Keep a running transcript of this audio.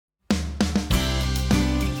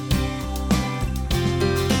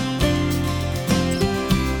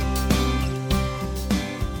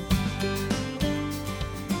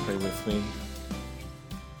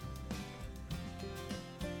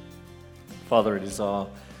Father, it is our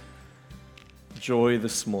joy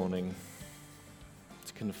this morning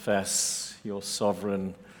to confess your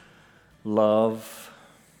sovereign love,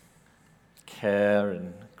 care,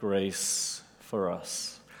 and grace for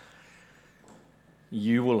us.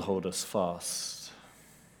 You will hold us fast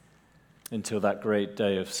until that great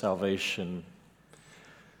day of salvation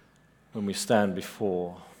when we stand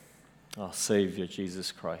before our Savior,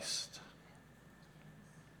 Jesus Christ.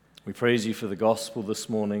 We praise you for the gospel this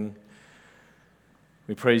morning.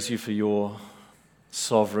 We praise you for your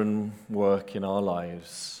sovereign work in our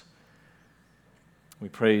lives. We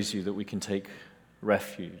praise you that we can take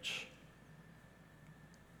refuge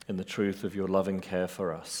in the truth of your loving care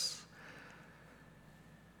for us.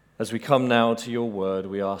 As we come now to your word,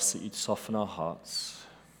 we ask that you'd soften our hearts.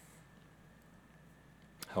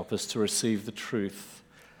 Help us to receive the truth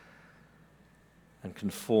and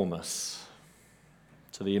conform us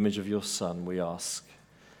to the image of your Son, we ask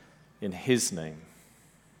in his name.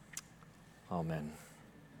 Amen.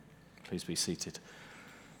 Please be seated.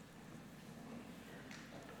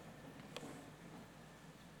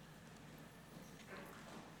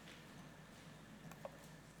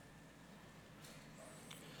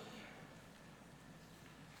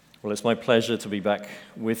 Well, it's my pleasure to be back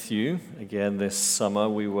with you again this summer.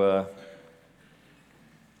 We were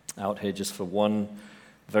out here just for one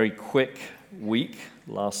very quick week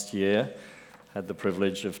last year. Had the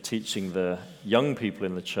privilege of teaching the young people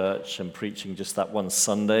in the church and preaching just that one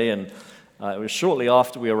Sunday. And it was shortly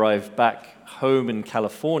after we arrived back home in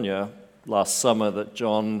California last summer that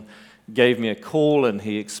John gave me a call, and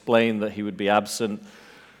he explained that he would be absent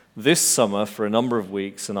this summer for a number of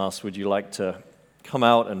weeks and asked, would you like to come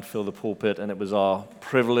out and fill the pulpit? And it was our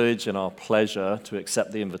privilege and our pleasure to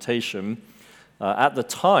accept the invitation. At the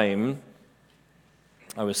time,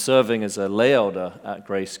 I was serving as a lay elder at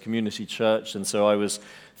Grace Community Church, and so I was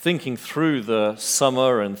thinking through the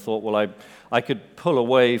summer and thought, well, I could pull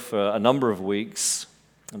away for a number of weeks,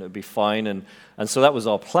 and it would be fine, and so that was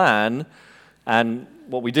our plan. And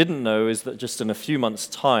what we didn't know is that just in a few months'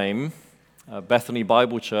 time, Bethany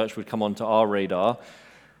Bible Church would come onto our radar,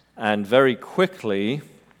 and very quickly,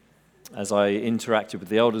 as I interacted with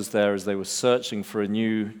the elders there as they were searching for a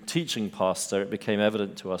new teaching pastor, it became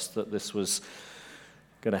evident to us that this was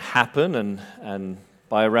going to happen, and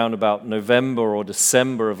by around about November or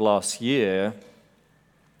December of last year,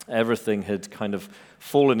 everything had kind of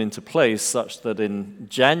fallen into place such that in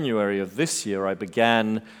January of this year, I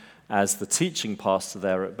began as the teaching pastor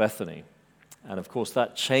there at Bethany. And of course,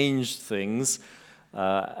 that changed things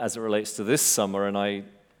as it relates to this summer, and I,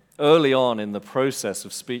 early on in the process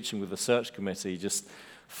of speaking with the search committee, just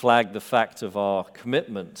flagged the fact of our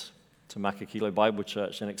commitment to Makakilo Bible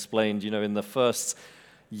Church and explained, in the first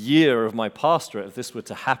year of my pastorate, if this were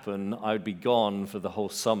to happen, I would be gone for the whole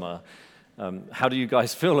summer. How do you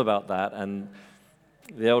guys feel about that? And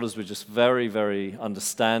the elders were just very, very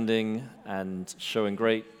understanding and showing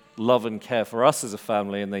great love and care for us as a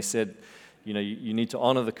family. And they said, you need to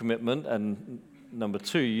honor the commitment. And number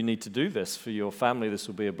two, you need to do this for your family. This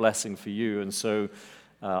will be a blessing for you. And so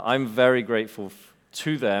I'm very grateful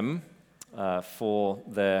to them for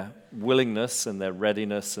their willingness and their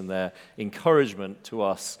readiness and their encouragement to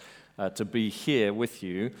us to be here with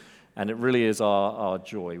you. And it really is our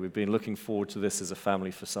joy. We've been looking forward to this as a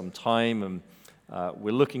family for some time, and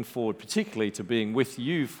we're looking forward particularly to being with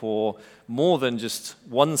you for more than just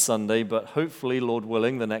one Sunday, but hopefully, Lord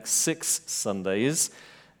willing, the next 6 Sundays.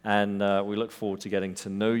 And we look forward to getting to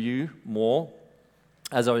know you more.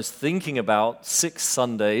 As I was thinking about 6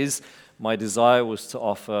 Sundays, my desire was to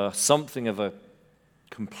offer something of a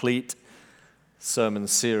complete sermon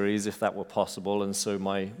series, if that were possible, and so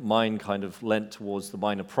my mind kind of leant towards the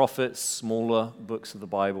minor prophets, smaller books of the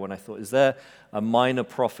Bible, and I thought, is there a minor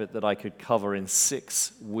prophet that I could cover in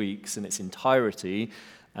 6 weeks in its entirety?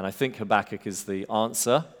 And I think Habakkuk is the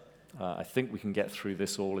answer. I think we can get through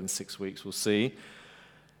this all in 6 weeks, we'll see.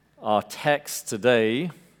 Our text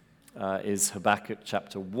today is Habakkuk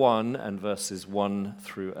chapter 1 and verses 1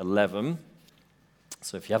 through 11.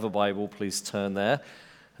 So if you have a Bible, please turn there.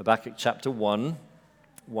 Habakkuk chapter 1,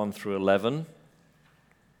 1 through 11.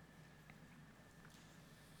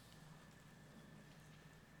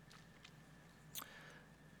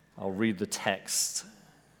 I'll read the text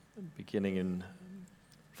beginning in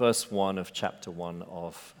verse 1 of chapter 1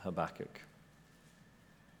 of Habakkuk.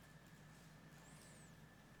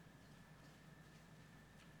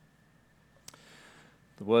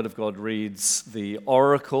 The word of God reads, "The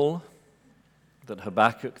oracle that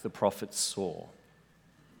Habakkuk the prophet saw.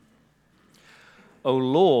 O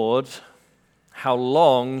Lord, how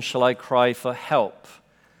long shall I cry for help,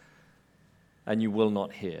 and you will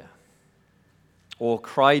not hear? or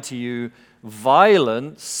cry to you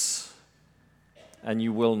violence, and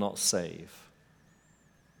you will not save?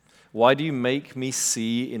 Why do you make me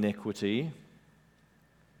see iniquity?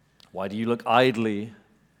 Why do you look idly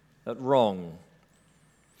at wrong?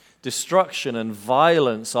 Destruction and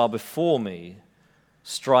violence are before me.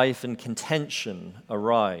 Strife and contention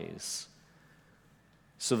arise.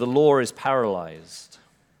 So the law is paralyzed,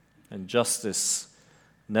 and justice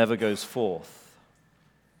never goes forth.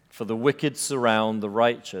 For the wicked surround the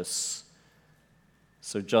righteous,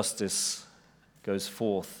 so justice goes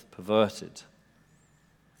forth perverted.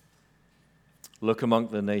 Look among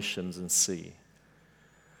the nations and see.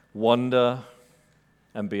 Wonder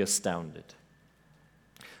and be astounded.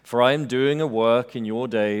 For I am doing a work in your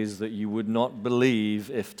days that you would not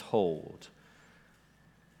believe if told.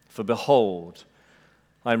 For behold,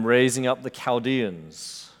 I am raising up the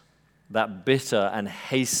Chaldeans, that bitter and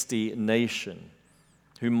hasty nation,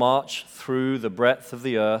 who march through the breadth of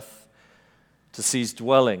the earth to seize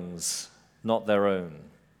dwellings not their own.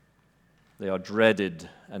 They are dreaded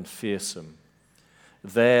and fearsome.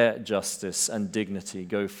 Their justice and dignity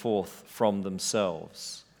go forth from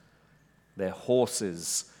themselves. Their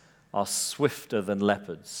horses are swifter than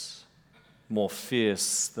leopards, more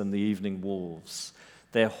fierce than the evening wolves.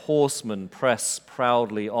 Their horsemen press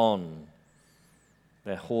proudly on.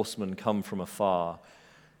 Their horsemen come from afar.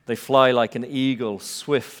 They fly like an eagle,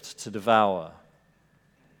 swift to devour.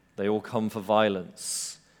 They all come for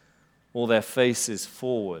violence, all their faces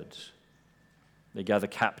forward. They gather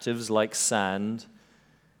captives like sand.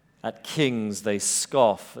 At kings they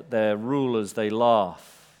scoff, at their rulers they laugh.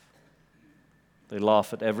 They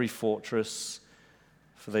laugh at every fortress,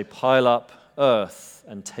 for they pile up earth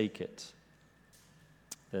and take it.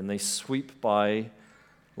 Then they sweep by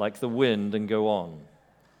like the wind and go on.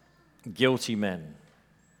 Guilty men,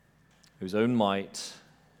 whose own might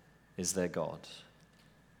is their God.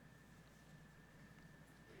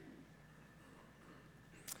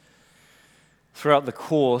 Throughout the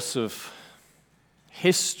course of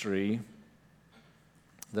history,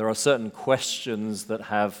 there are certain questions that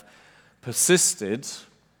have persisted,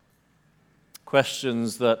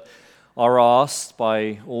 questions that are asked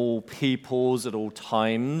by all peoples at all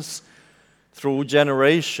times, through all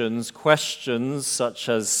generations, questions such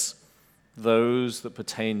as those that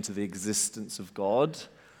pertain to the existence of God,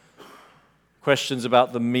 questions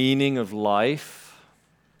about the meaning of life,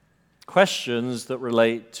 questions that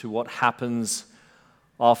relate to what happens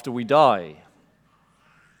after we die,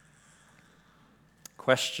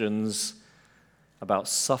 questions about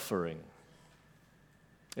suffering.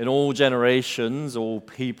 In all generations, all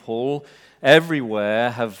people,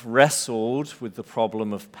 everywhere have wrestled with the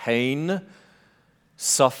problem of pain,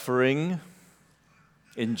 suffering,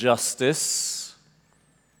 injustice.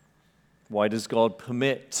 Why does God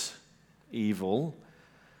permit evil?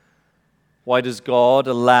 Why does God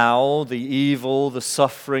allow the evil, the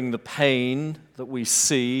suffering, the pain that we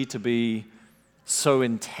see to be so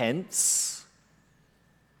intense?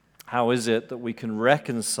 How is it that we can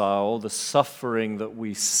reconcile the suffering that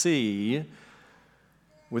we see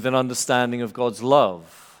with an understanding of God's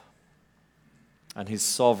love and His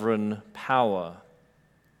sovereign power?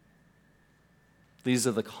 These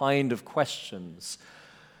are the kind of questions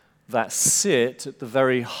that sit at the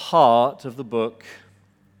very heart of the book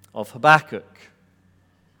of Habakkuk.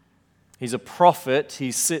 He's a prophet.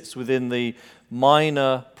 He sits within the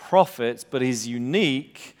minor prophets, but he's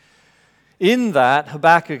unique in that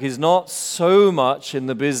Habakkuk is not so much in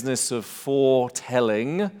the business of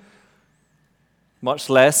foretelling, much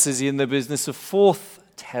less is he in the business of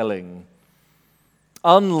forthtelling.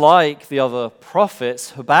 Unlike the other prophets,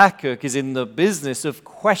 Habakkuk is in the business of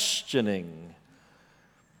questioning.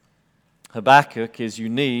 Habakkuk is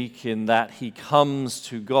unique in that he comes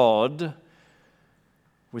to God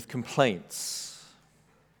with complaints.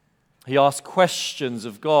 He asks questions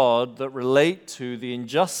of God that relate to the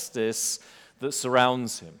injustice that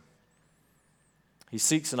surrounds him. He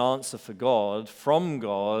seeks an answer from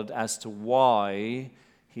God as to why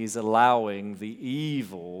he's allowing the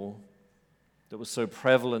evil that was so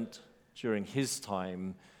prevalent during his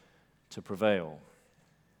time to prevail.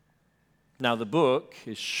 Now, the book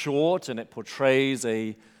is short and it portrays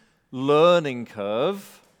a learning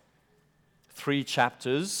curve, 3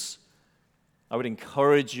 chapters. I would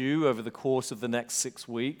encourage you over the course of the next 6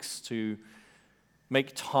 weeks to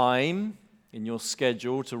make time in your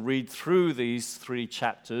schedule to read through these 3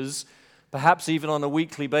 chapters, perhaps even on a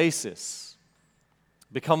weekly basis.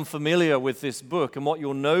 Become familiar with this book, and what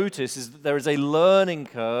you'll notice is that there is a learning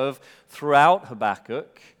curve throughout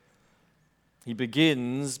Habakkuk. He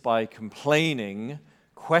begins by complaining,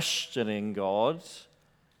 questioning God,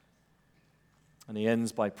 And he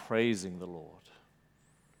ends by praising the Lord,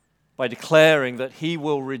 by declaring that he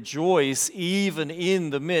will rejoice even in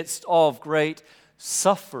the midst of great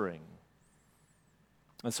suffering.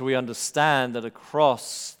 And so we understand that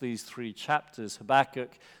across these 3 chapters,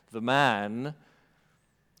 Habakkuk, the man,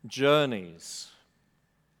 journeys.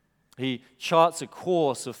 He charts a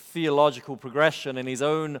course of theological progression in his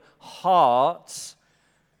own heart.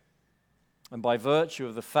 And by virtue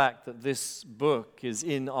of the fact that this book is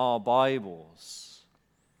in our Bibles,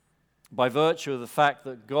 by virtue of the fact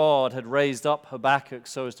that God had raised up Habakkuk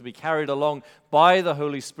so as to be carried along by the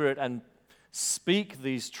Holy Spirit and speak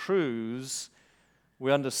these truths,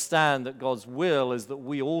 we understand that God's will is that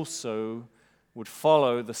we also would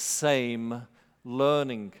follow the same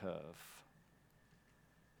learning curve.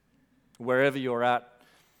 Wherever you're at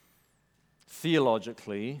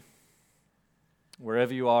theologically,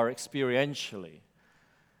 wherever you are experientially,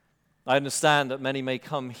 I understand that many may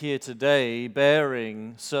come here today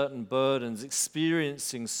bearing certain burdens,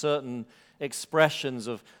 experiencing certain expressions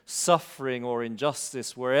of suffering or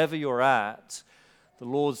injustice. Wherever you're at, the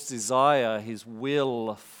Lord's desire, his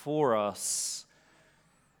will for us,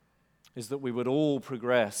 is that we would all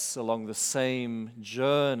progress along the same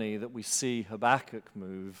journey that we see Habakkuk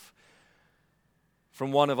move,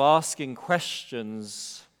 from one of asking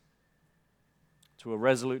questions to a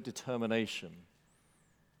resolute determination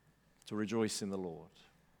to rejoice in the Lord.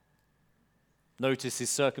 Notice his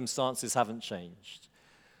circumstances haven't changed.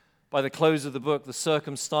 By the close of the book, the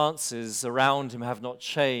circumstances around him have not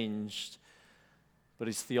changed, but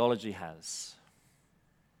his theology has.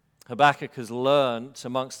 Habakkuk has learnt,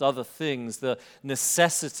 amongst other things, the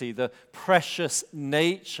necessity, the precious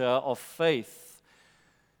nature of faith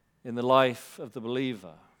in the life of the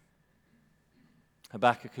believer.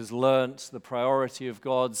 Habakkuk has learnt the priority of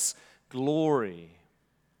God's glory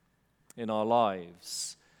in our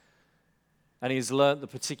lives. And he's learnt the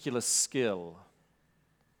particular skill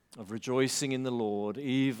of rejoicing in the Lord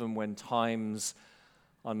even when times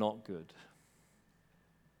are not good.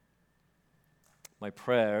 My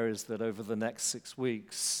prayer is that over the next 6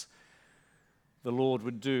 weeks, the Lord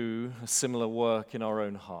would do a similar work in our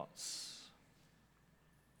own hearts.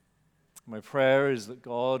 My prayer is that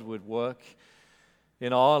God would work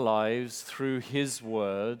in our lives through his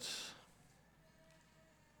word,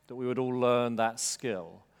 that we would all learn that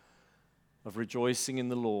skill of rejoicing in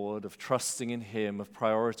the Lord, of trusting in him, of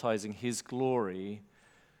prioritizing his glory,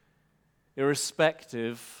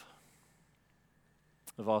 irrespective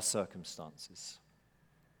of our circumstances.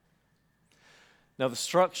 Now, the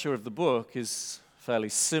structure of the book is fairly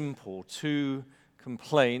simple: 2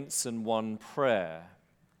 complaints and 1 prayer.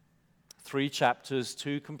 3 chapters,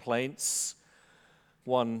 2 complaints,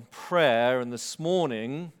 1 prayer, and this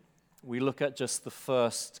morning we look at just the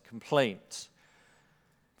first complaint.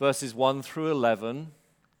 Verses 1 through 11,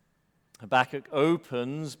 Habakkuk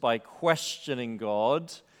opens by questioning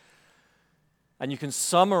God, and you can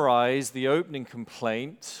summarize the opening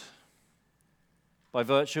complaint by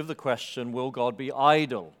virtue of the question, will God be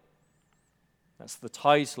idle? That's the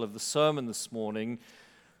title of the sermon this morning.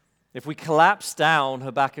 If we collapse down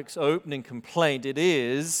Habakkuk's opening complaint, it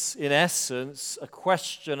is, in essence, a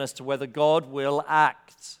question as to whether God will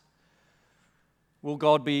act. Will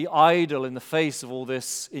God be idle in the face of all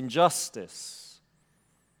this injustice?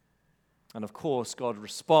 And of course, God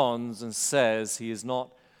responds and says he is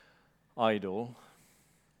not idle.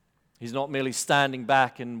 He's not merely standing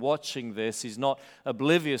back and watching this. He's not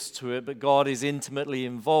oblivious to it, but God is intimately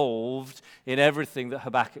involved in everything that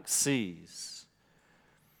Habakkuk sees.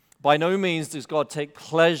 By no means does God take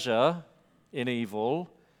pleasure in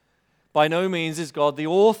evil. By no means is God the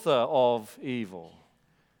author of evil.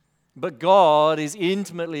 But God is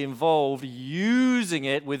intimately involved, using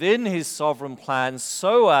it within his sovereign plan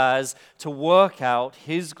so as to work out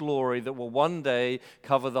his glory that will one day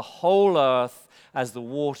cover the whole earth as the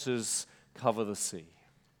waters cover the sea.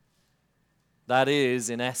 That is,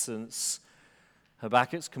 in essence,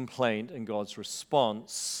 Habakkuk's complaint and God's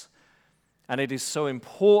response. And it is so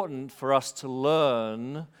important for us to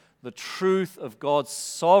learn the truth of God's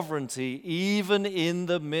sovereignty even in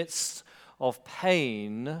the midst of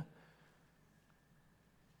pain,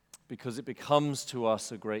 because it becomes to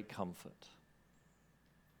us a great comfort.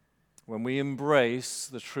 When we embrace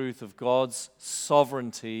the truth of God's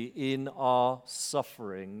sovereignty in our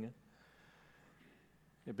suffering,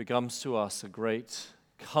 it becomes to us a great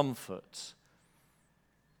comfort,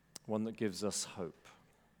 one that gives us hope.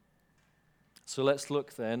 So let's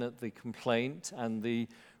look then at the complaint and the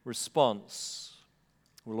response.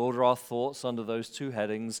 We'll order our thoughts under those 2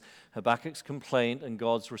 headings, Habakkuk's complaint and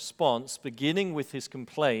God's response, beginning with his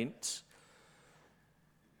complaint.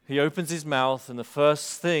 He opens his mouth, and the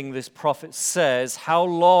first thing this prophet says, "How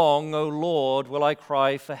long, O Lord, will I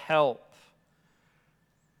cry for help?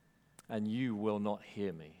 And you will not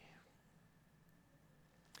hear me."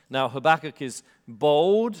 Now, Habakkuk is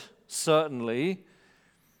bold, certainly.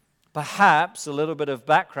 Perhaps a little bit of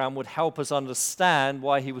background would help us understand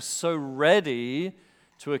why he was so ready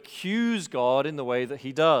to accuse God in the way that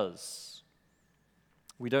he does.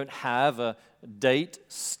 We don't have a date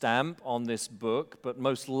stamp on this book, but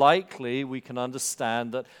most likely we can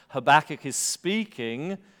understand that Habakkuk is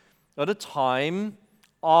speaking at a time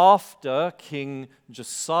after King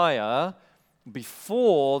Josiah,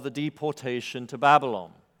 before the deportation to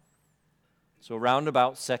Babylon. So around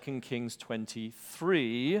about 2 Kings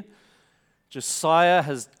 23, Josiah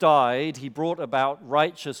has died. He brought about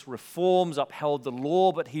righteous reforms, upheld the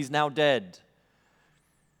law, but he's now dead.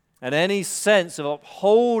 And any sense of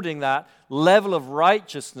upholding that level of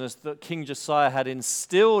righteousness that King Josiah had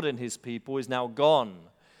instilled in his people is now gone.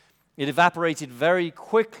 It evaporated very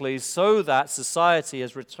quickly, so that society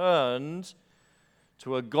has returned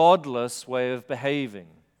to a godless way of behaving,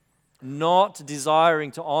 not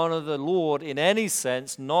desiring to honor the Lord in any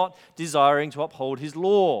sense, not desiring to uphold his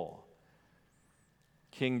law.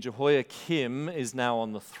 King Jehoiakim is now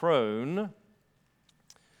on the throne,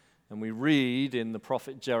 and we read in the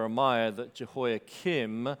prophet Jeremiah that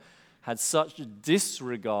Jehoiakim had such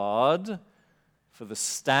disregard for the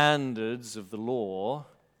standards of the law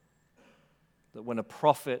that when a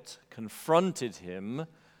prophet confronted him,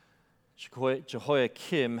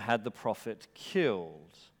 Jehoiakim had the prophet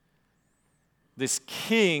killed. This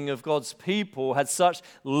king of God's people had such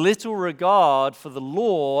little regard for the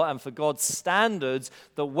law and for God's standards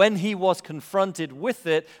that when he was confronted with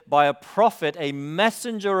it by a prophet, a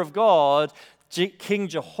messenger of God, King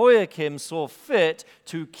Jehoiakim saw fit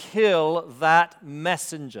to kill that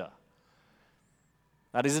messenger.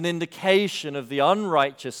 That is an indication of the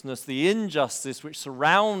unrighteousness, the injustice which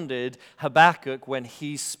surrounded Habakkuk when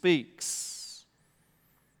he speaks.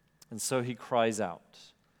 And so he cries out,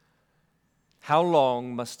 "How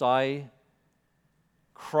long must I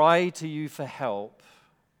cry to you for help,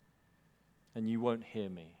 and you won't hear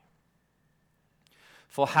me?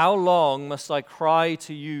 For how long must I cry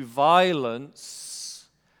to you violence,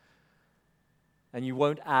 and you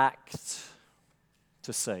won't act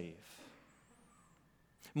to save?"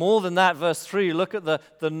 More than that, verse 3, look at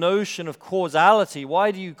the notion of causality.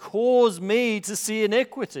 Why do you cause me to see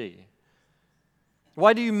iniquity?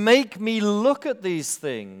 Why do you make me look at these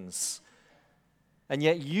things? And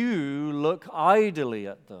yet you look idly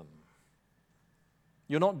at them.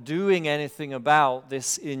 You're not doing anything about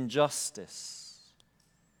this injustice.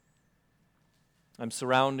 I'm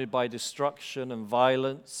surrounded by destruction and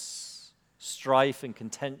violence, strife and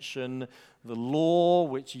contention. The law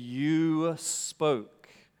which you spoke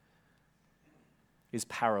is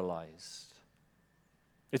paralyzed.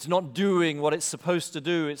 It's not doing what it's supposed to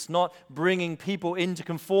do. It's not bringing people into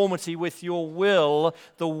conformity with your will.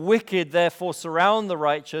 The wicked therefore surround the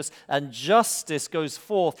righteous, and justice goes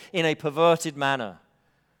forth in a perverted manner.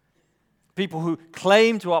 People who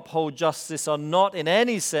claim to uphold justice are not in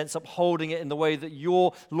any sense upholding it in the way that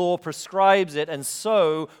your law prescribes it. And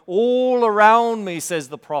so, all around me, says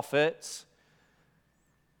the prophet,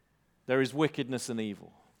 there is wickedness and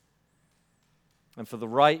evil. And for the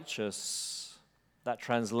righteous, that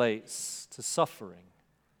translates to suffering,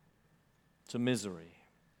 to misery.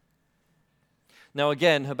 Now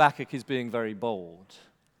again, Habakkuk is being very bold.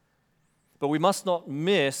 But we must not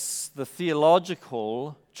miss the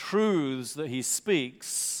theological truths that he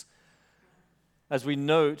speaks as we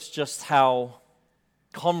note just how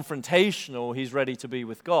confrontational he's ready to be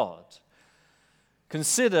with God.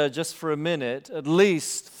 Consider just for a minute at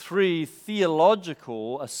least 3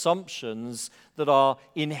 theological assumptions that are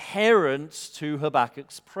inherent to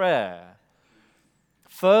Habakkuk's prayer.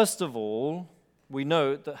 First of all, we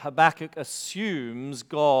note that Habakkuk assumes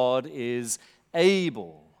God is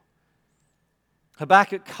able.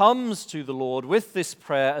 Habakkuk comes to the Lord with this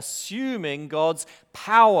prayer assuming God's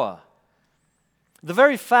power. The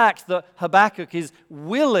very fact that Habakkuk is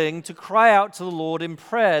willing to cry out to the Lord in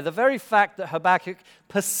prayer, the very fact that Habakkuk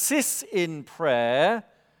persists in prayer,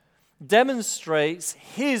 demonstrates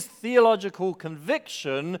his theological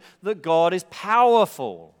conviction that God is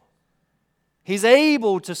powerful. He's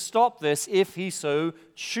able to stop this if he so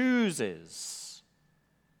chooses.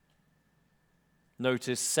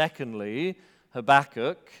 Notice, secondly,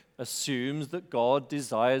 Habakkuk assumes that God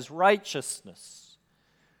desires righteousness.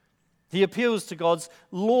 He appeals to God's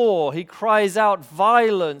law. He cries out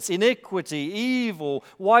violence, iniquity, evil.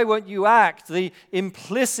 Why won't you act? The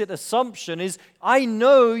implicit assumption is, I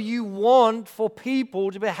know you want for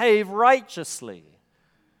people to behave righteously.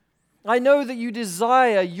 I know that you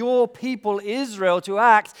desire your people Israel to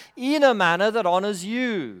act in a manner that honors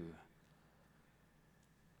you.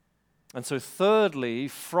 And so thirdly,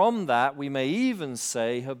 from that we may even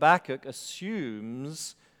say Habakkuk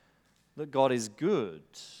assumes that God is good.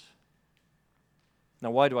 Now,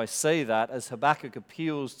 why do I say that? As Habakkuk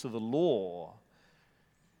appeals to the law,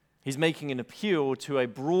 he's making an appeal to a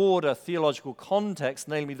broader theological context,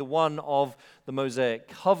 namely the one of the Mosaic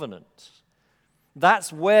covenant.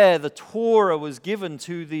 That's where the Torah was given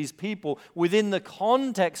to these people within the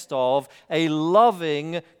context of a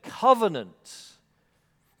loving covenant.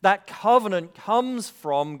 That covenant comes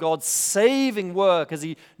from God's saving work as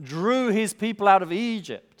He drew His people out of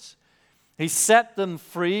Egypt. He set them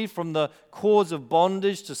free from the cords of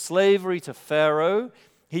bondage to slavery to Pharaoh.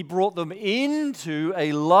 He brought them into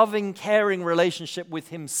a loving, caring relationship with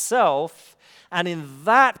Himself, and in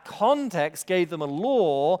that context gave them a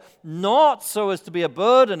law, not so as to be a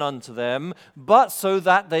burden unto them, but so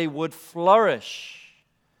that they would flourish.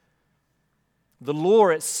 The law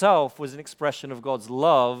itself was an expression of God's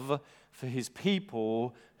love for His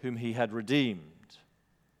people whom He had redeemed.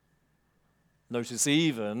 Notice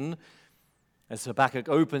even as Habakkuk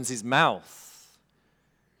opens his mouth,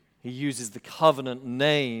 he uses the covenant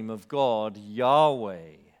name of God,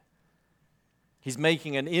 Yahweh. He's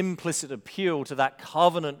making an implicit appeal to that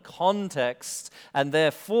covenant context, and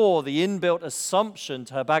therefore the inbuilt assumption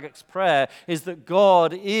to Habakkuk's prayer is that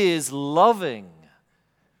God is loving.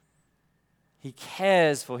 He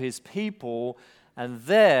cares for His people, and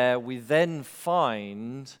there we then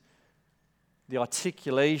find the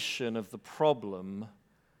articulation of the problem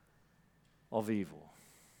of evil.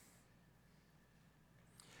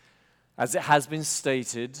 As it has been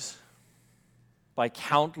stated by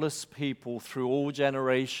countless people through all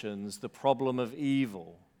generations, the problem of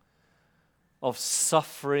evil, of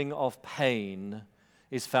suffering, of pain,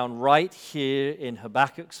 is found right here in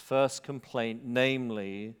Habakkuk's first complaint,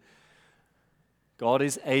 namely, God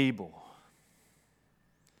is able,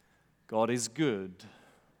 God is good,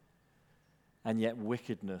 and yet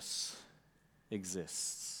wickedness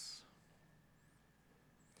exists.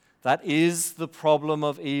 That is the problem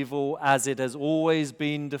of evil as it has always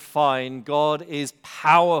been defined. God is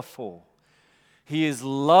powerful. He is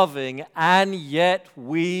loving, and yet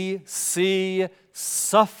we see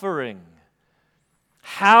suffering.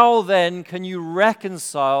 How then can you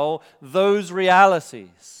reconcile those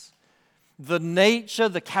realities? The nature,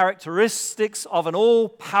 the characteristics of an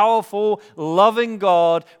all-powerful, loving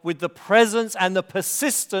God with the presence and the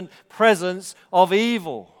persistent presence of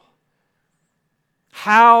evil.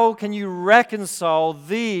 How can you reconcile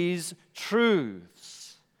these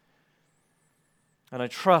truths? And I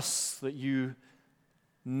trust that you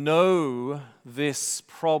know this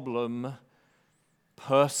problem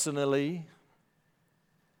personally.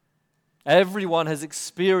 Everyone has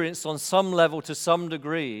experienced on some level, to some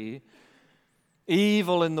degree,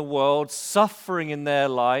 evil in the world, suffering in their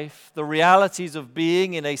life, the realities of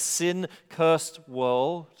being in a sin-cursed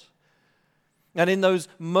world. And in those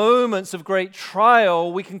moments of great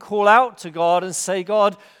trial, we can call out to God and say,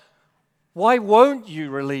 God, why won't you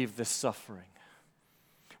relieve this suffering?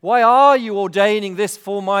 Why are you ordaining this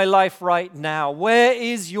for my life right now? Where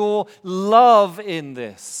is your love in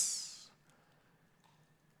this?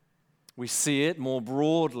 We see it more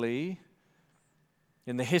broadly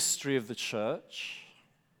in the history of the church.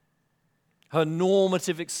 Her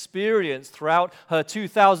normative experience throughout her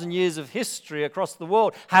 2,000 years of history across the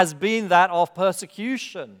world has been that of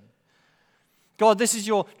persecution. God, this is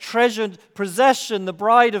your treasured possession, the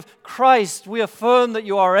bride of Christ. We affirm that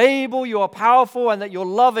you are able, you are powerful, and that you're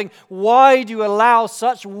loving. Why do you allow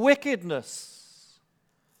such wickedness?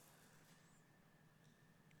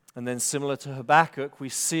 And then similar to Habakkuk, we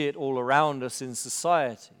see it all around us in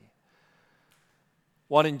society.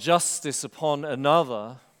 One injustice upon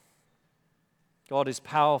another. God is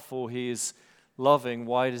powerful, He is loving.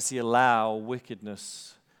 Why does He allow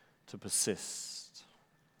wickedness to persist?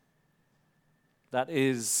 That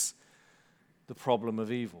is the problem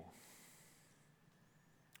of evil.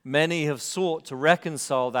 Many have sought to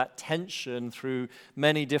reconcile that tension through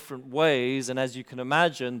many different ways, and as you can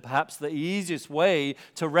imagine, perhaps the easiest way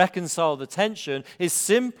to reconcile the tension is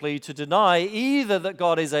simply to deny either that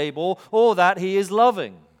God is able or that He is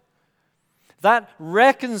loving. That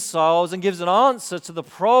reconciles and gives an answer to the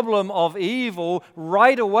problem of evil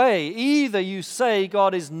right away. Either you say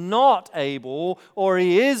God is not able or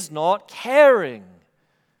He is not caring.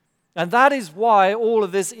 And that is why all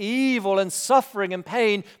of this evil and suffering and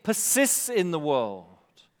pain persists in the world.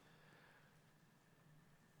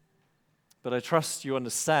 But I trust you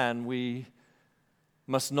understand we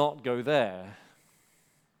must not go there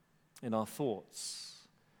in our thoughts.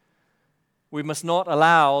 We must not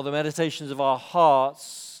allow the meditations of our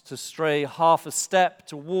hearts to stray half a step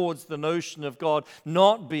towards the notion of God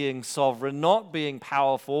not being sovereign, not being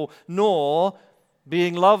powerful, nor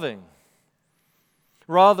being loving.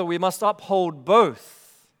 Rather, we must uphold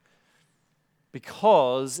both,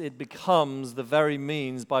 because it becomes the very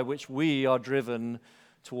means by which we are driven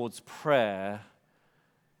towards prayer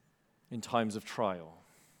in times of trial.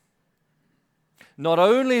 Not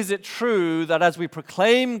only is it true that as we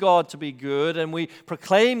proclaim God to be good and we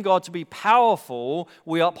proclaim God to be powerful,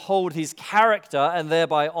 we uphold His character and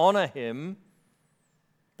thereby honor Him.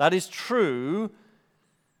 That is true.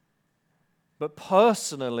 But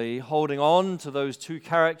personally, holding on to those two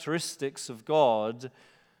characteristics of God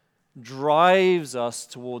drives us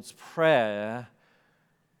towards prayer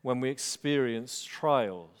when we experience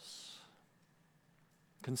trials.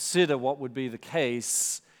 Consider what would be the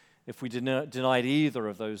case if we denied either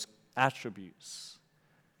of those attributes.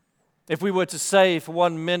 If we were to say for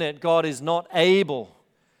 1 minute, God is not able,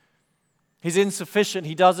 He's insufficient,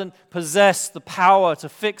 He doesn't possess the power to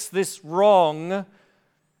fix this wrong,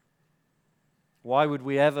 why would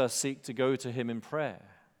we ever seek to go to Him in prayer?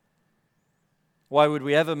 Why would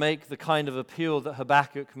we ever make the kind of appeal that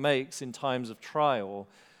Habakkuk makes in times of trial?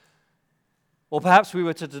 Or perhaps we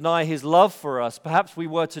were to deny His love for us. Perhaps we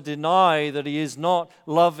were to deny that He is not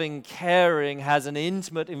loving, caring, has an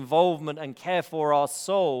intimate involvement and care for our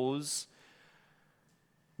souls.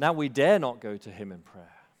 Now we dare not go to Him in prayer.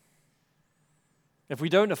 If we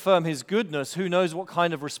don't affirm His goodness, who knows what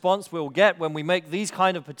kind of response we'll get when we make these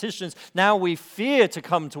kind of petitions. Now we fear to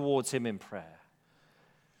come towards Him in prayer.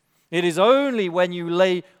 It is only when you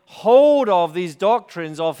lay hold of these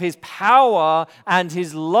doctrines of His power and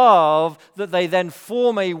His love that they then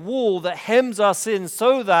form a wall that hems us in,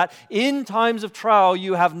 so that in times of trial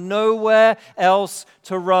you have nowhere else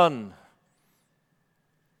to run.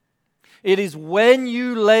 It is when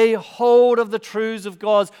you lay hold of the truths of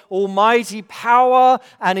God's almighty power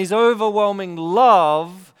and His overwhelming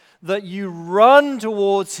love that you run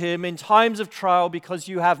towards Him in times of trial, because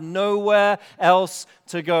you have nowhere else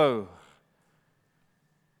to go.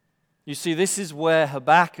 You see, this is where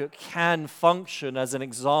Habakkuk can function as an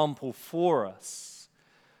example for us.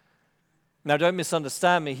 Now, don't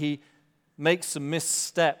misunderstand me. He makes some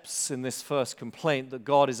missteps in this first complaint that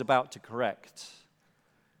God is about to correct.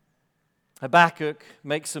 Habakkuk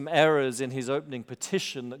makes some errors in his opening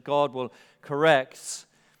petition that God will correct.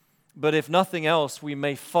 But if nothing else, we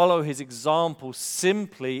may follow his example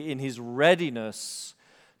simply in his readiness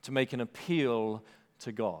to make an appeal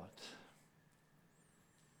to God.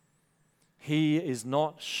 He is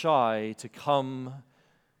not shy to come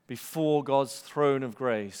before God's throne of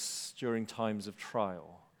grace during times of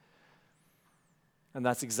trial. And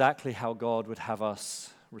that's exactly how God would have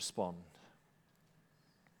us respond.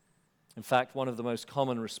 In fact, one of the most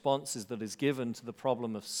common responses that is given to the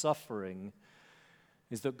problem of suffering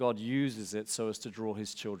is that God uses it so as to draw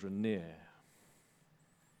His children near.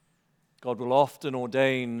 God will often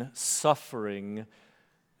ordain suffering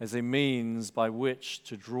as a means by which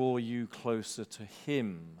to draw you closer to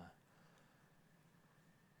Him.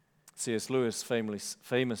 C.S. Lewis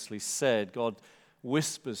famously said, God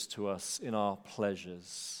whispers to us in our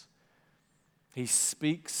pleasures. He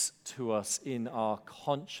speaks to us in our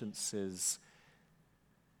consciences.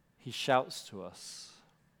 He shouts to us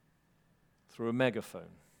through a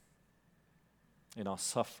megaphone in our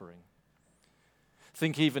suffering.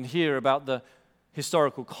 Think even here about the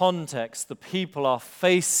historical context. The people are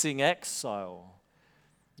facing exile.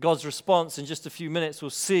 God's response in just a few minutes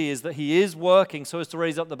we'll see is that He is working so as to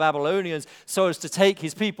raise up the Babylonians, so as to take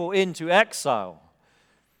His people into exile.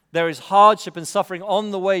 There is hardship and suffering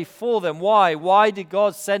on the way for them. Why? Why did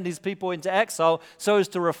God send His people into exile? So as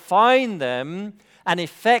to refine them and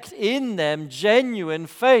effect in them genuine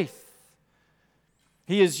faith.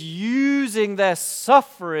 He is using their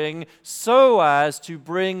suffering so as to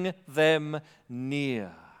bring them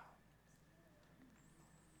near.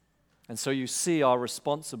 And so you see, our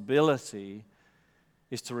responsibility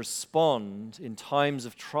is to respond in times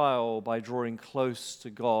of trial by drawing close to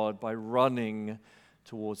God, by running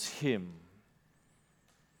towards Him.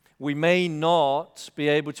 We may not be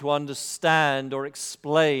able to understand or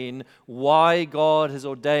explain why God has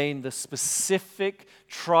ordained the specific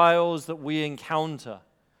trials that we encounter.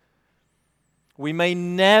 We may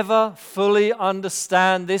never fully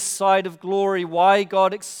understand this side of glory, why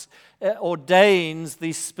God ordains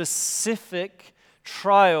these specific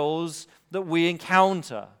trials that we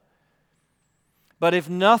encounter. But if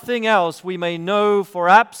nothing else, we may know for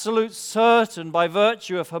absolute certain by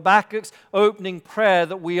virtue of Habakkuk's opening prayer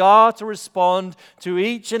that we are to respond to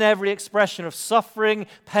each and every expression of suffering,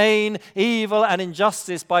 pain, evil, and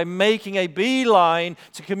injustice by making a beeline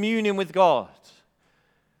to communion with God.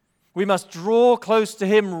 We must draw close to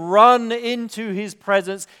Him, run into His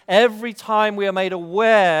presence every time we are made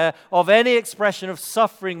aware of any expression of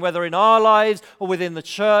suffering, whether in our lives or within the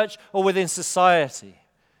church or within society.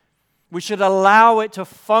 We should allow it to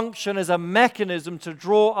function as a mechanism to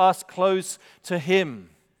draw us close to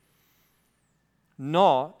Him,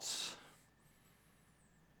 not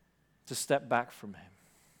to step back from Him,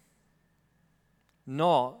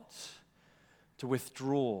 not to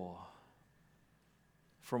withdraw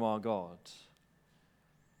from our God.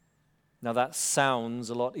 Now that sounds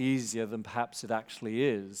a lot easier than perhaps it actually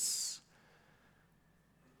is.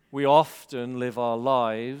 We often live our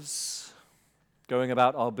lives going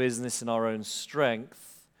about our business in our own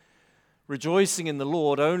strength, rejoicing in the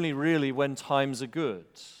Lord only really when times are good.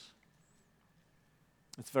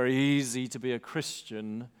 It's very easy to be a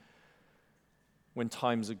Christian when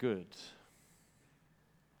times are good.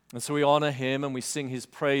 And so we honor Him and we sing His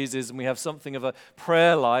praises and we have something of a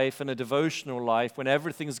prayer life and a devotional life when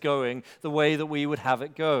everything's going the way that we would have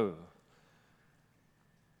it go.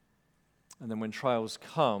 And then when trials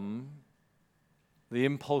come, the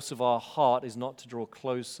impulse of our heart is not to draw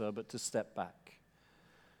closer, but to step back.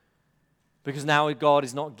 Because now God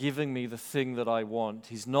is not giving me the thing that I want.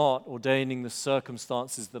 He's not ordaining the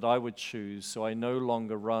circumstances that I would choose, so I no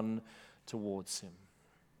longer run towards Him.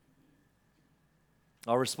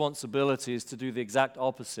 Our responsibility is to do the exact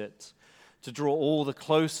opposite, to draw all the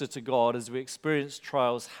closer to God as we experience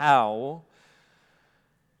trials. How?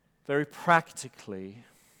 Very practically,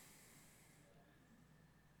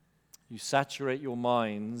 you saturate your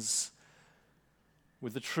minds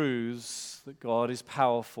with the truths that God is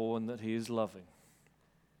powerful and that He is loving.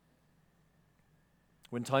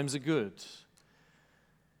 When times are good,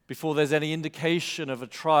 before there's any indication of a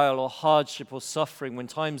trial or hardship or suffering, when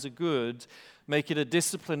times are good, make it a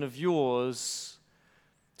discipline of yours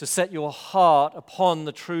to set your heart upon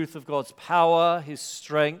the truth of God's power, His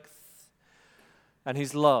strength, and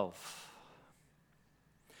His love.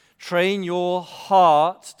 Train your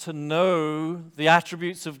heart to know the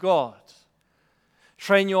attributes of God.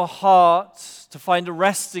 Train your heart to find a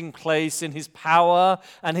resting place in His power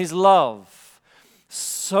and His love,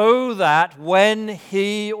 so that when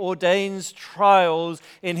He ordains trials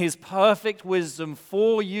in His perfect wisdom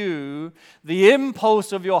for you, the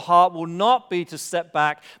impulse of your heart will not be to step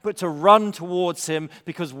back, but to run towards Him,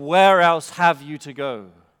 because where else have you to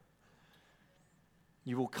go?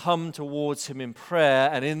 You will come towards Him in prayer,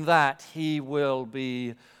 and in that He will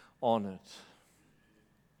be honored.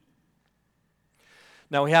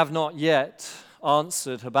 Now, we have not yet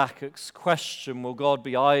answered Habakkuk's question, will God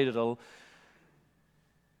be idle?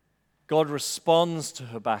 God responds to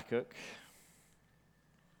Habakkuk,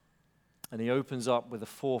 and He opens up with a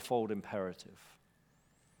fourfold imperative.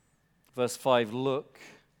 Verse 5, look,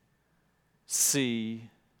 see,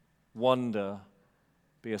 wonder,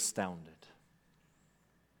 be astounded.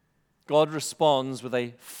 God responds with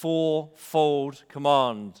a fourfold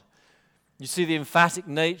command. You see the emphatic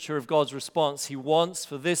nature of God's response. He wants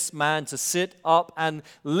for this man to sit up and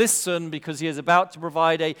listen, because he is about to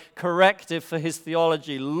provide a corrective for his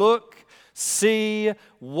theology. Look, see,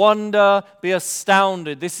 wonder, be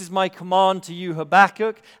astounded. This is my command to you,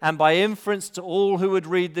 Habakkuk, and by inference to all who would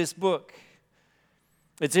read this book.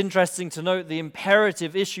 It's interesting to note the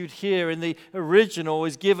imperative issued here in the original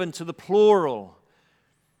is given to the plural.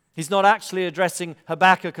 He's not actually addressing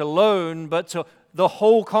Habakkuk alone, but to the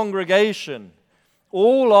whole congregation.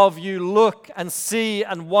 All of you look and see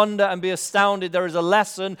and wonder and be astounded. There is a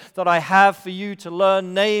lesson that I have for you to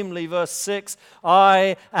learn, namely, verse 6,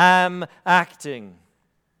 I am acting.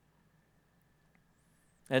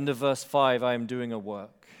 End of verse 5, I am doing a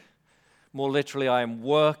work. More literally, I am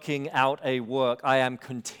working out a work. I am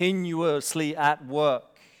continuously at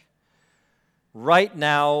work right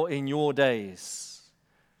now in your days.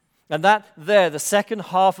 And that there, the second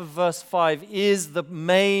half of verse 5, is the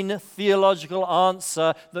main theological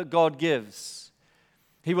answer that God gives.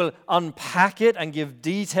 He will unpack it and give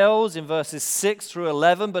details in verses 6 through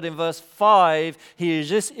 11, but in verse 5, he has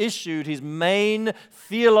just issued his main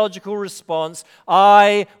theological response: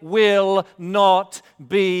 I will not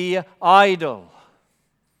be idle.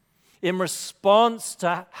 In response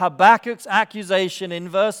to Habakkuk's accusation in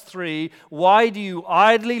verse 3, why do you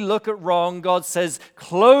idly look at wrong? God says,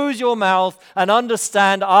 close your mouth and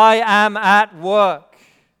understand I am at work.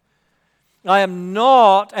 I am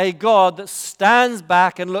not a God that stands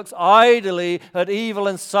back and looks idly at evil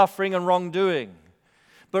and suffering and wrongdoing,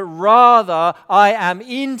 but rather I am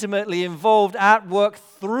intimately involved at work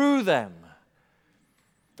through them.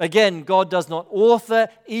 Again, God does not author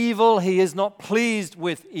evil. He is not pleased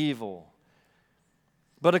with evil.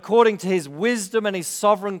 But according to his wisdom and his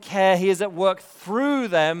sovereign care, he is at work through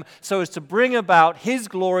them so as to bring about his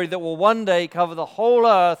glory that will one day cover the whole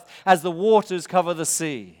earth as the waters cover the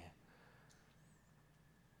sea.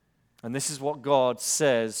 And this is what God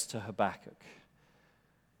says to Habakkuk.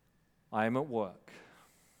 I am at work.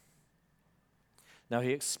 Now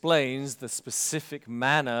he explains the specific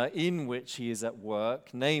manner in which he is at work,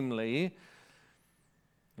 namely,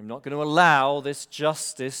 I'm not going to allow this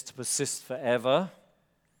justice to persist forever.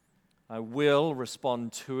 I will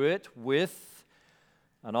respond to it with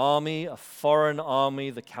an army, a foreign army,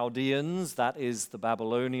 the Chaldeans, that is the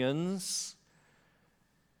Babylonians.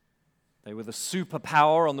 They were the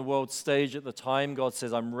superpower on the world stage at the time. God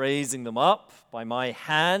says, I'm raising them up by my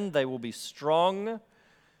hand. They will be strong.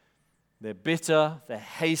 They're bitter, they're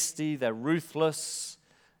hasty, they're ruthless,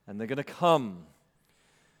 and they're going to come.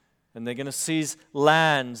 And they're going to seize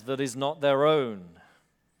land that is not their own.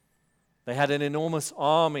 They had an enormous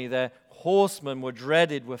army. Their horsemen were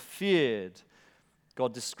dreaded, were feared.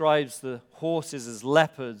 God describes the horses as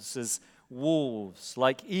leopards, as wolves,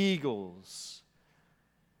 like eagles.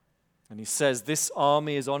 And he says, this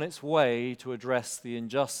army is on its way to address the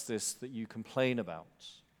injustice that you complain about.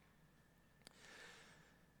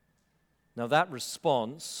 Now that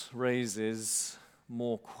response raises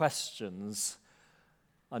more questions,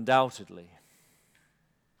 undoubtedly.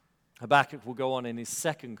 Habakkuk will go on in his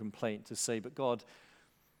second complaint to say, but God,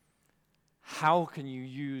 how can you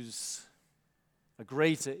use a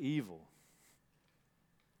greater evil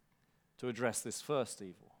to address this first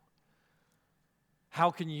evil? How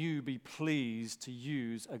can you be pleased to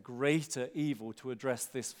use a greater evil to address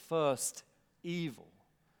this first evil?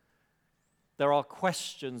 There are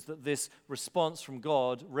questions that this response from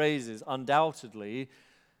God raises, undoubtedly,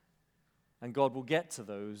 and God will get to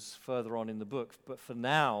those further on in the book. But for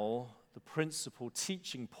now, the principal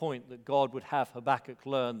teaching point that God would have Habakkuk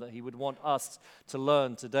learn, that he would want us to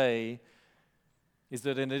learn today, is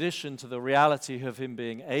that in addition to the reality of him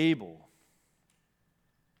being able,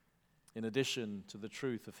 in addition to the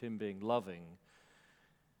truth of him being loving,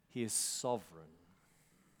 he is sovereign.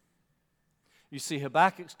 You see,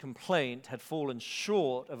 Habakkuk's complaint had fallen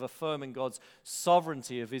short of affirming God's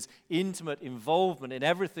sovereignty, of his intimate involvement in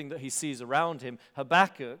everything that he sees around him.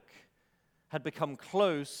 Habakkuk had become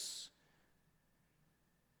close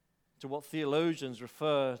to what theologians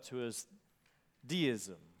refer to as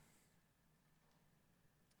deism.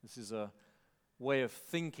 This is a way of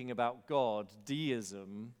thinking about God,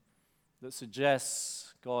 deism, that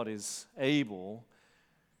suggests God is able,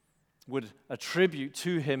 would attribute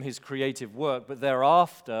to him his creative work, but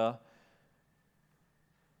thereafter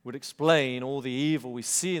would explain all the evil we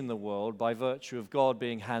see in the world by virtue of God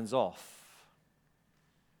being hands-off.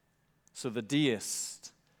 So the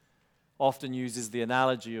deist often uses the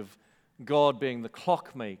analogy of God being the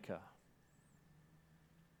clockmaker.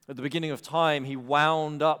 At the beginning of time, he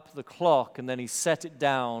wound up the clock and then he set it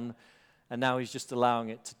down, and now he's just allowing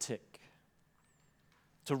it to tick,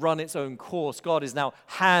 to run its own course. God is now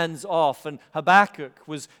hands off, and Habakkuk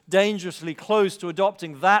was dangerously close to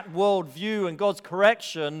adopting that worldview, and God's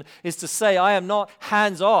correction is to say, I am not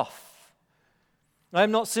hands off. I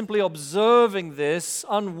am not simply observing this,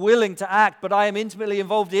 unwilling to act, but I am intimately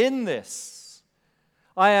involved in this.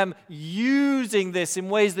 I am using this in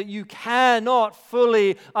ways that you cannot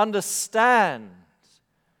fully understand.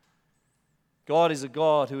 God is a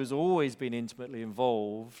God who has always been intimately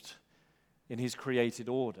involved in his created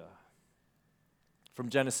order. From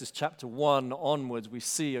Genesis chapter 1 onwards, we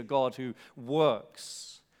see a God who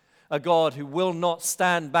works, a God who will not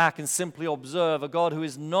stand back and simply observe, a God who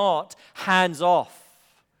is not hands off,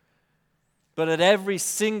 but at every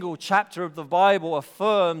single chapter of the Bible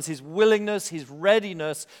affirms his willingness, his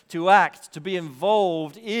readiness to act, to be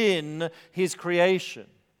involved in his creation.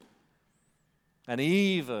 And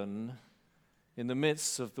even in the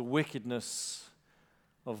midst of the wickedness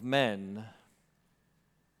of men,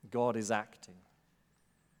 God is acting.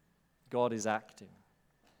 God is acting.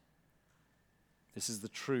 This is the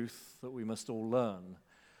truth that we must all learn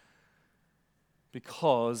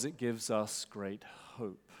because it gives us great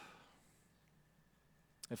hope.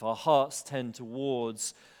 If our hearts tend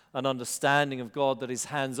towards an understanding of God that is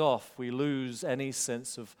hands-off, we lose any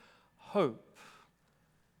sense of hope.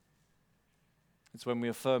 It's when we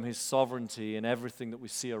affirm His sovereignty in everything that we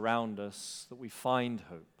see around us that we find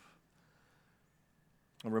hope.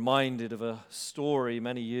 I'm reminded of a story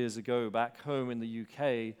many years ago back home in the UK.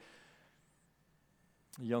 A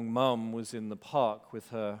young mum was in the park with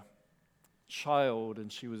her child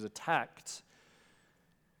and she was attacked.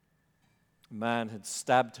 A man had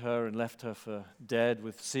stabbed her and left her for dead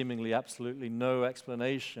with seemingly absolutely no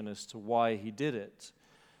explanation as to why he did it.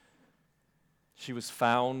 She was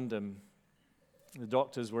found and the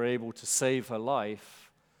doctors were able to save her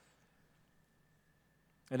life.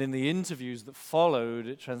 And in the interviews that followed,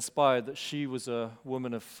 it transpired that she was a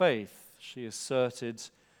woman of faith. She asserted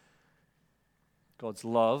God's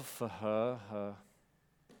love for her, her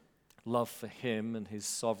love for Him and His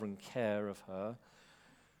sovereign care of her.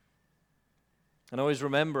 And I always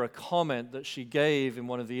remember a comment that she gave in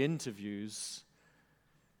one of the interviews.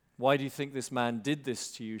 Why do you think this man did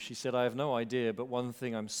this to you? She said, I have no idea, but one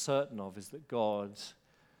thing I'm certain of is that God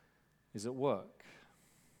is at work.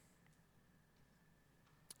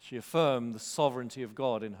 She affirmed the sovereignty of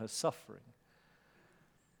God in her suffering.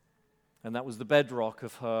 And that was the bedrock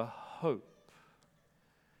of her hope.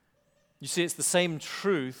 You see, it's the same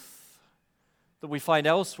truth that we find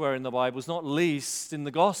elsewhere in the Bible, not least in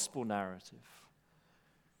the gospel narrative.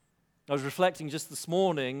 I was reflecting just this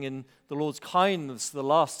morning in the Lord's kindness. The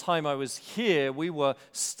last time I was here, we were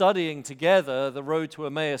studying together the Road to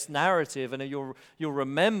Emmaus narrative. And you'll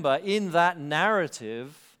remember in that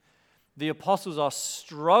narrative, the apostles are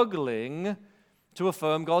struggling to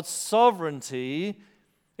affirm God's sovereignty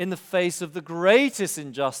in the face of the greatest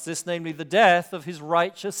injustice, namely the death of His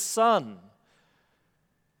righteous Son.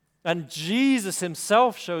 And Jesus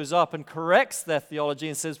Himself shows up and corrects their theology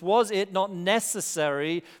and says, was it not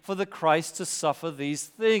necessary for the Christ to suffer these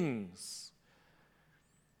things?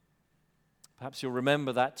 Perhaps you'll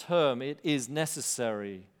remember that term, it is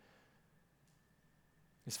necessary.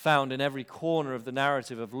 It's found in every corner of the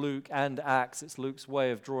narrative of Luke and Acts. It's Luke's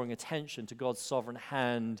way of drawing attention to God's sovereign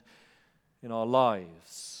hand in our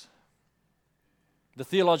lives. The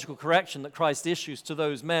theological correction that Christ issues to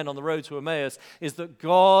those men on the road to Emmaus is that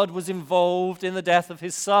God was involved in the death of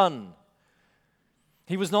His Son.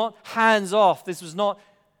 He was not hands off. This was not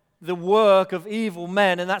the work of evil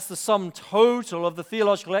men, and that's the sum total of the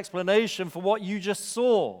theological explanation for what you just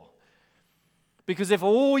saw. Because if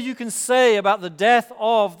all you can say about the death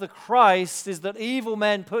of the Christ is that evil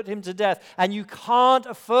men put Him to death, and you can't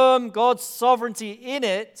affirm God's sovereignty in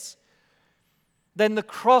it, then the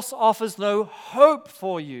cross offers no hope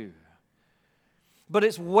for you. But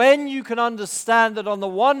it's when you can understand that on the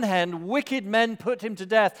one hand, wicked men put Him to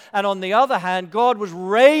death, and on the other hand, God was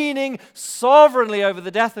reigning sovereignly over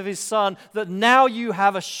the death of His Son, that now you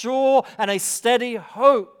have a sure and a steady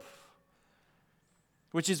hope.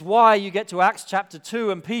 Which is why you get to Acts chapter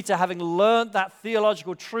 2, and Peter, having learned that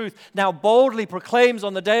theological truth, now boldly proclaims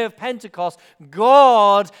on the day of Pentecost,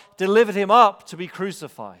 God delivered Him up to be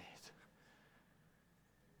crucified.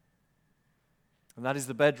 And that is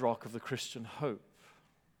the bedrock of the Christian hope.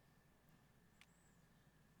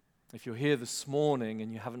 If you're here this morning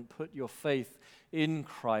and you haven't put your faith in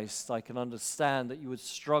Christ, I can understand that you would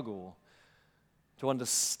struggle to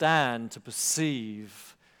understand, to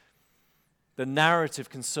perceive the narrative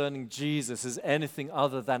concerning Jesus as anything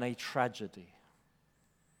other than a tragedy.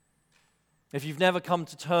 If you've never come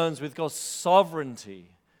to terms with God's sovereignty,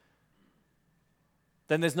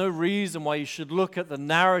 then there's no reason why you should look at the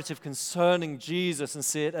narrative concerning Jesus and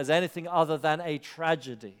see it as anything other than a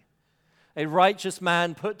tragedy. A righteous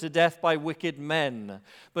man put to death by wicked men.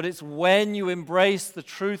 But it's when you embrace the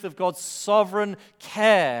truth of God's sovereign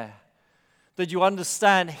care that you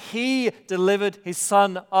understand He delivered His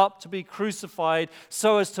Son up to be crucified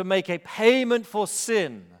so as to make a payment for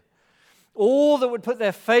sin. All that would put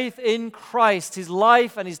their faith in Christ, His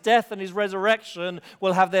life and His death and His resurrection,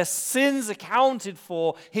 will have their sins accounted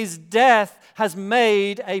for. His death has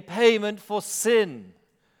made a payment for sin.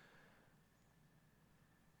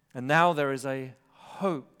 And now there is a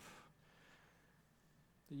hope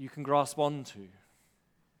that you can grasp onto.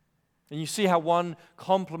 And you see how one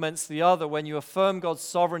complements the other when you affirm God's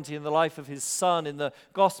sovereignty in the life of His Son in the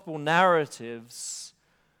gospel narratives.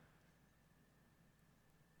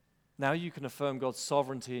 Now you can affirm God's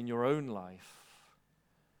sovereignty in your own life,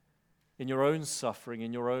 in your own suffering,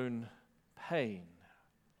 in your own pain.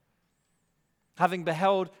 Having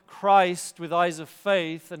beheld Christ with eyes of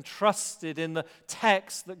faith and trusted in the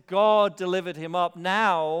text that God delivered Him up,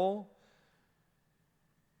 now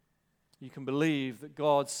you can believe that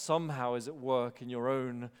God somehow is at work in your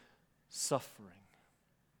own suffering.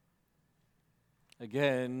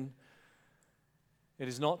 Again, it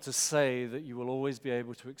is not to say that you will always be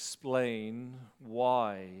able to explain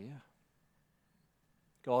why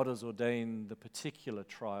God has ordained the particular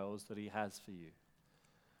trials that He has for you.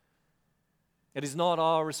 It is not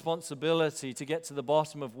our responsibility to get to the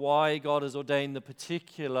bottom of why God has ordained the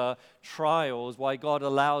particular trials, why God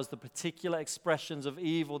allows the particular expressions of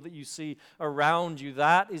evil that you see around you.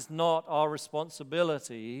 That is not our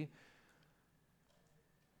responsibility.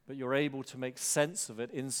 But you're able to make sense of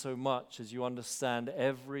it in so much as you understand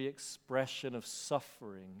every expression of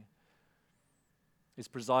suffering is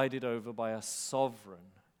presided over by a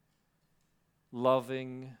sovereign,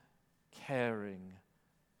 loving, caring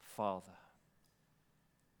Father.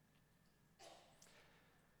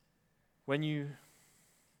 When you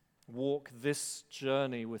walk this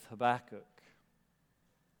journey with Habakkuk,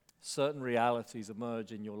 certain realities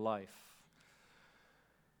emerge in your life.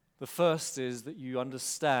 The first is that you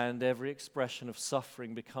understand every expression of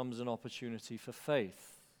suffering becomes an opportunity for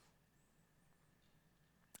faith.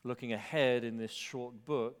 Looking ahead in this short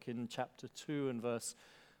book, in chapter 2 and verse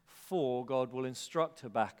 4, God will instruct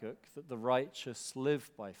Habakkuk that the righteous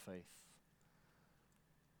live by faith.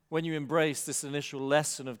 When you embrace this initial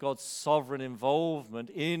lesson of God's sovereign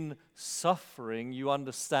involvement in suffering, you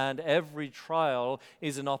understand every trial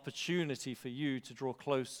is an opportunity for you to draw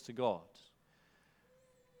close to God.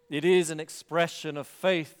 It is an expression of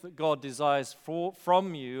faith that God desires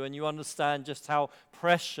from you, and you understand just how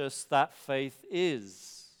precious that faith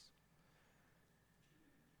is.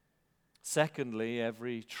 Secondly,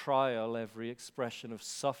 every trial, every expression of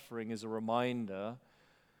suffering is a reminder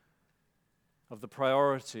of the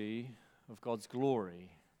priority of God's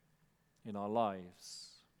glory in our lives.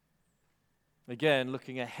 Again,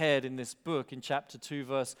 looking ahead in this book, in chapter 2,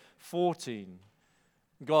 verse 14,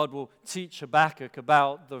 God will teach Habakkuk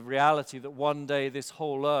about the reality that one day this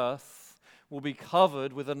whole earth will be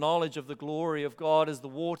covered with a knowledge of the glory of God as the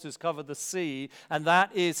waters cover the sea, and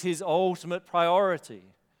that is His ultimate priority.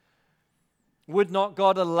 Would not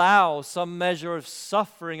God allow some measure of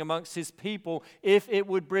suffering amongst His people if it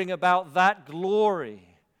would bring about that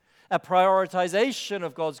glory, a prioritization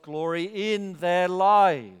of God's glory in their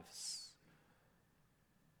lives?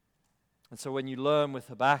 And so when you learn with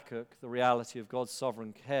Habakkuk the reality of God's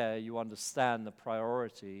sovereign care, you understand the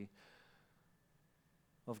priority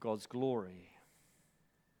of God's glory.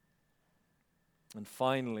 And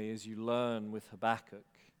finally, as you learn with Habakkuk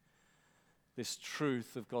this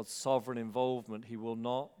truth of God's sovereign involvement, He will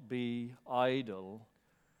not be idle.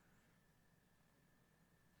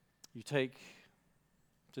 You take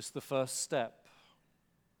just the first step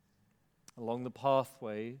along the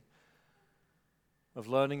pathway of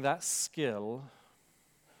learning that skill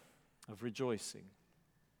of rejoicing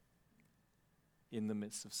in the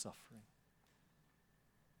midst of suffering.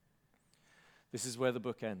 This is where the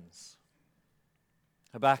book ends.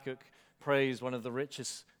 Habakkuk prays one of the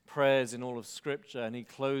richest prayers in all of Scripture, and he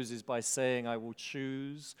closes by saying, I will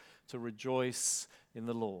choose to rejoice in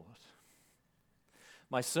the Lord.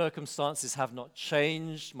 My circumstances have not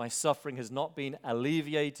changed. My suffering has not been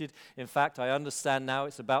alleviated. In fact, I understand now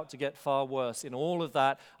it's about to get far worse. In all of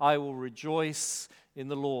that, I will rejoice in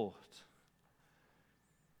the Lord.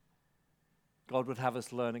 God would have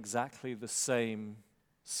us learn exactly the same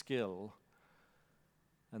skill.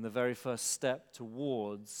 And the very first step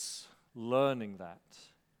towards learning that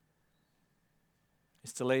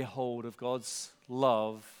is to lay hold of God's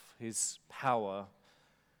love, His power,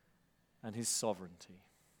 and His sovereignty.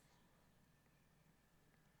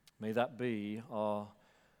 May that be our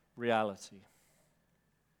reality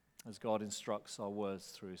as God instructs our words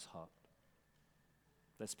through His heart.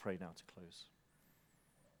 Let's pray now to close.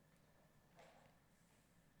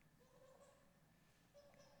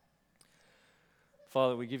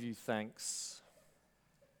 Father, we give You thanks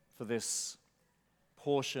for this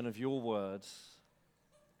portion of Your word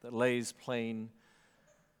that lays plain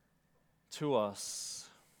to us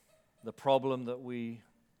the problem that we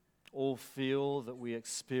all feel, that we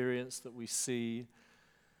experience, that we see,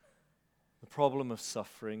 the problem of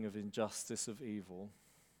suffering, of injustice, of evil.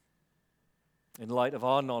 In light of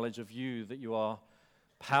our knowledge of You, that You are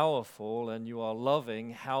powerful and You are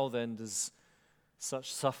loving, how then does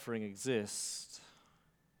such suffering exist?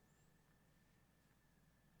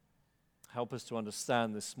 Help us to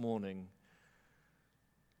understand this morning,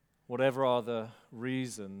 whatever are the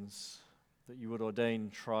reasons that You would ordain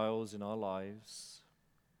trials in our lives,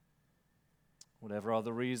 whatever are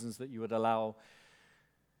the reasons that You would allow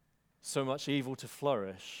so much evil to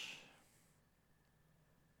flourish,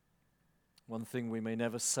 one thing we may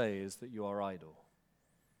never say is that You are idle.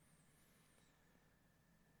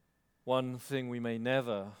 One thing we may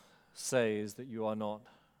never say is that you are not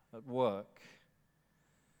at work.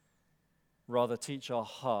 Rather, teach our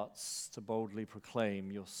hearts to boldly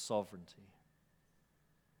proclaim your sovereignty,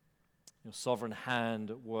 your sovereign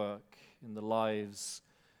hand at work in the lives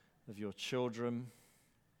of your children,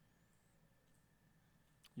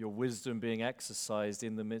 your wisdom being exercised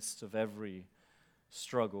in the midst of every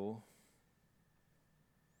struggle.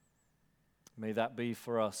 May that be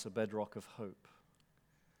for us a bedrock of hope.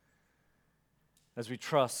 As we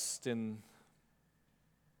trust in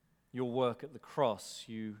your work at the cross,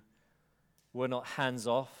 you were not hands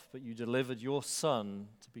off, but you delivered your Son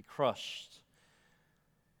to be crushed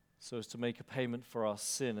so as to make a payment for our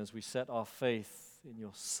sin. As we set our faith in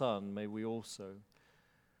your Son, may we also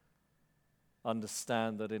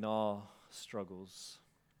understand that in our struggles,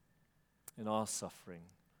 in our suffering,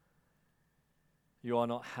 you are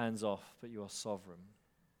not hands off, but you are sovereign.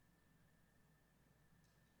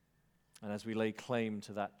 And as we lay claim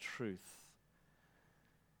to that truth,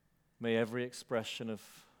 may every expression of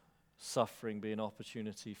suffering be an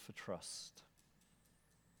opportunity for trust.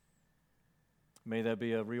 May there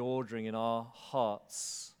be a reordering in our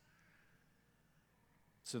hearts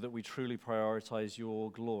so that we truly prioritize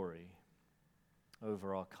your glory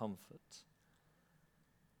over our comfort.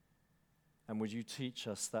 And would you teach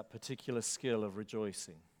us that particular skill of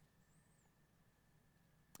rejoicing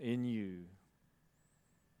in you,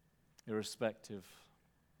 irrespective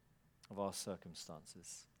of our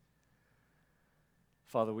circumstances.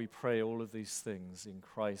 Father, we pray all of these things in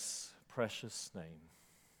Christ's precious name.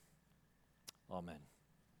 Amen.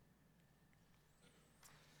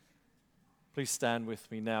 Please stand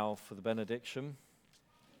with me now for the benediction.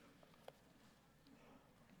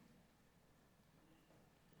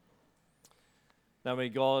 Now may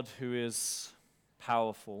God, who is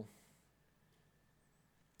powerful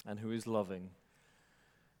and who is loving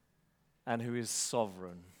and who is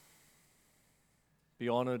sovereign, be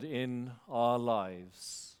honored in our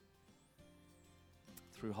lives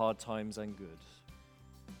through hard times and good.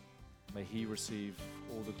 May he receive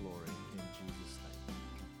all the glory in Jesus' name.